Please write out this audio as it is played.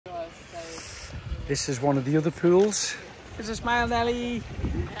This is one of the other pools. Give us a smile, Nelly.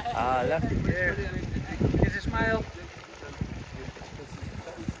 Ah, look at you. Give us a smile.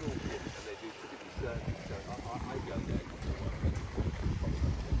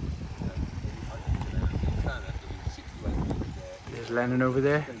 There's Lennon over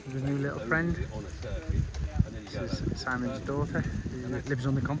there with his new little friend. This is Simon's daughter, who lives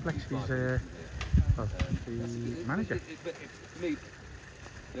on the complex. He's the manager.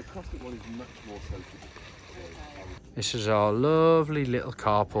 This is our lovely little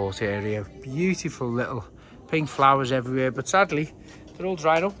carport area. Beautiful little pink flowers everywhere, but sadly they're all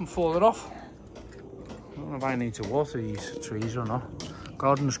dried up and falling off. I don't know if I need to water these trees or not.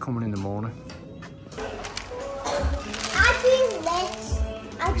 Gardener's coming in the morning.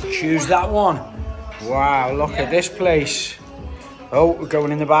 Choose that one. Wow, look at this place. Oh, we're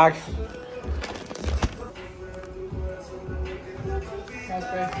going in the bag.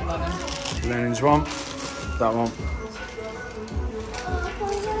 Lennon's one. That one.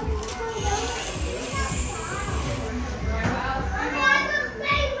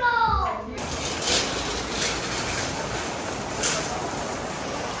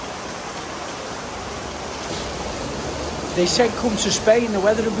 They said come to Spain, the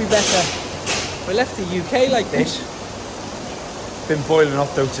weather will be better. We left the UK like this. Been boiling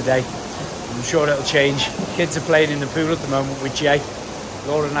hot though today. I'm sure it'll change. Kids are playing in the pool at the moment with Jay.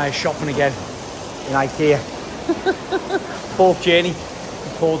 Laura and I are shopping again in IKEA. Fourth journey in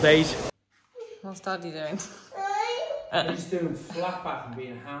 4 days. What's Daddy doing? He's doing flat back and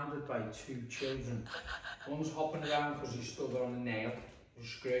being hounded by 2 children. One's hopping around because he's still got on a nail, a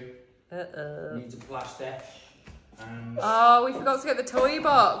screw. Needs a plaster. And oh, we forgot to get the toy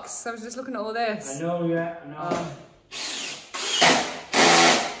box. I was just looking at all this. I know, yeah, I know.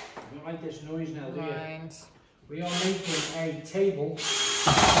 You don't like this noise now, do you? Right. We are making a table,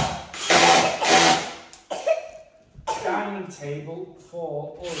 dining table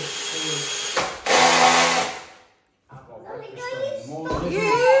for us to have our breakfast on.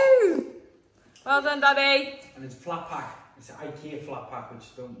 You! Well done, Daddy. And it's flat pack. It's an IKEA flat pack,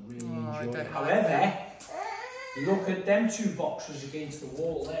 which I don't really enjoy. Don't However, look at them 2 boxes against the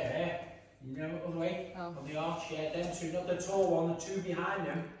wall there. You know, other way on the arch, yeah, them 2, not the tall one, the 2 behind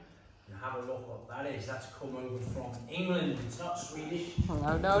them. And have a look what that is. That's come over from England. It's not Swedish.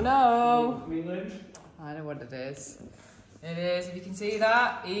 Oh, no. From England. I know what it is. It is, if you can see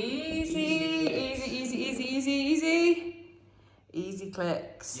that. Easy.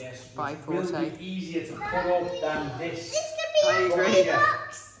 EasiKlix. Yes, by it will Forte. be easier to put up than this. This could be our toy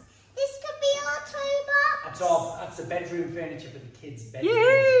box. This could be our toy box. That's the bedroom furniture for the kids'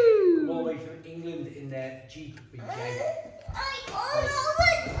 bedrooms. Come all the way from England in their Jeep with Jay.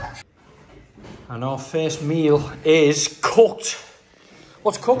 And our first meal is cooked.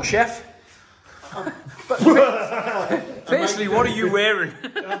 What's cooked, chef? Firstly, what are you wearing?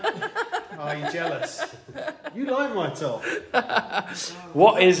 Are you jealous? You like my top.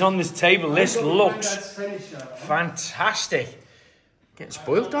 What is on this table? This looks fantastic. Getting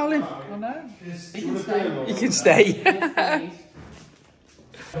spoiled, darling. Oh no. You can stay.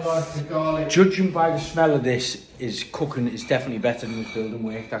 Judging by the smell of this, cooking is definitely better than building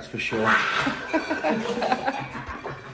work, that's for sure.